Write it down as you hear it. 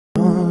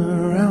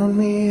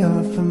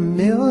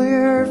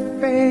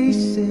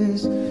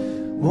faces,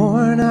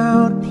 worn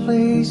out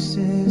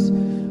places,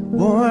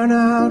 worn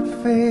out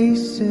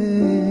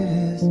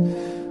faces,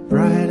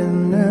 bright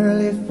and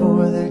early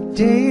for their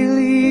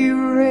daily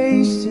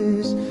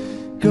races,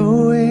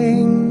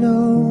 going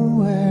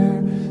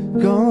nowhere,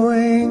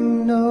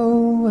 going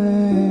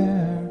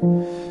nowhere.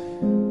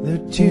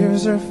 Their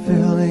tears are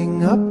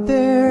filling up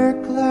their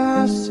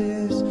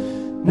glasses,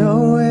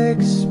 no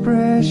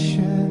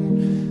expression,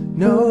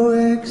 no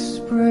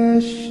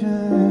expression.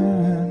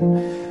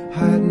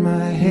 Hide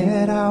my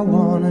head, I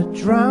wanna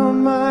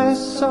drown my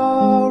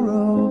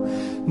sorrow.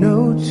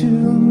 No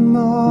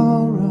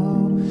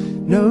tomorrow,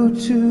 no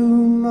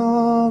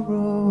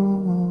tomorrow.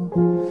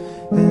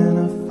 And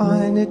I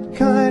find it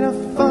kinda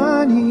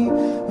funny,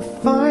 I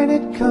find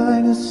it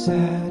kinda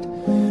sad.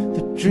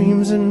 The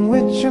dreams in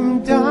which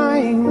I'm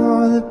dying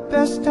are the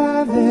best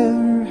I've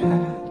ever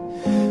had.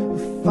 I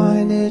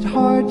find it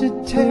hard to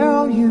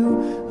tell you,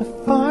 I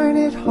find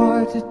it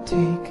hard to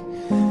take.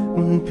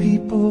 When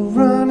people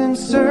run in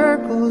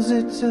circles,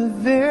 it's a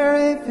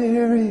very,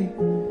 very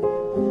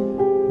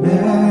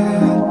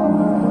mad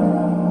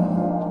world.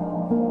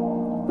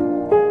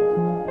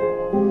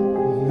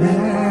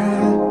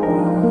 Mad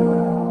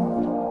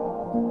world.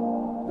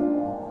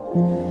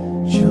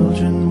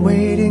 Children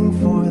waiting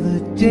for the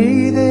day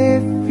they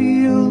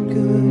feel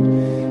good.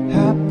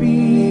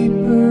 Happy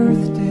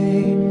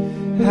birthday,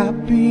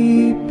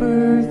 happy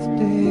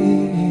birthday.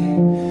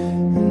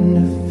 And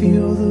to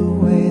feel the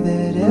way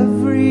that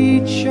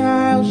every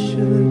child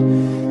should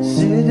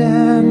sit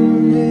and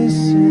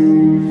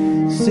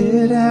listen,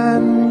 sit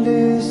and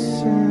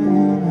listen.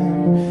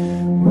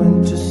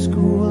 Went to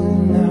school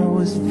and I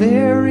was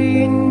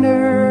very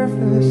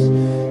nervous.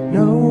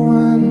 No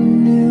one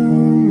knew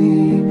me,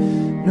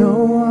 no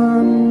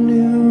one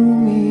knew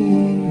me.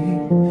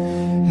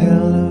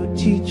 Hello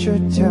teacher,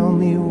 tell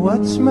me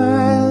what's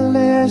my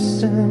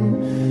lesson.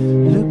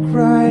 Look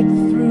right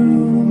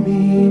through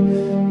me,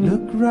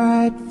 look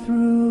right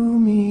through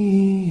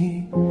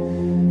me.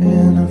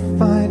 And I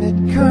find it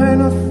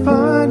kinda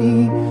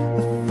funny,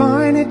 I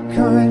find it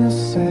kinda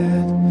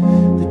sad.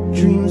 The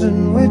dreams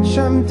in which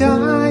I'm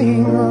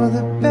dying are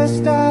the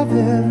best I've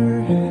ever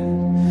had.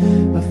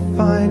 I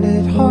find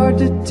it hard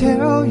to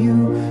tell you,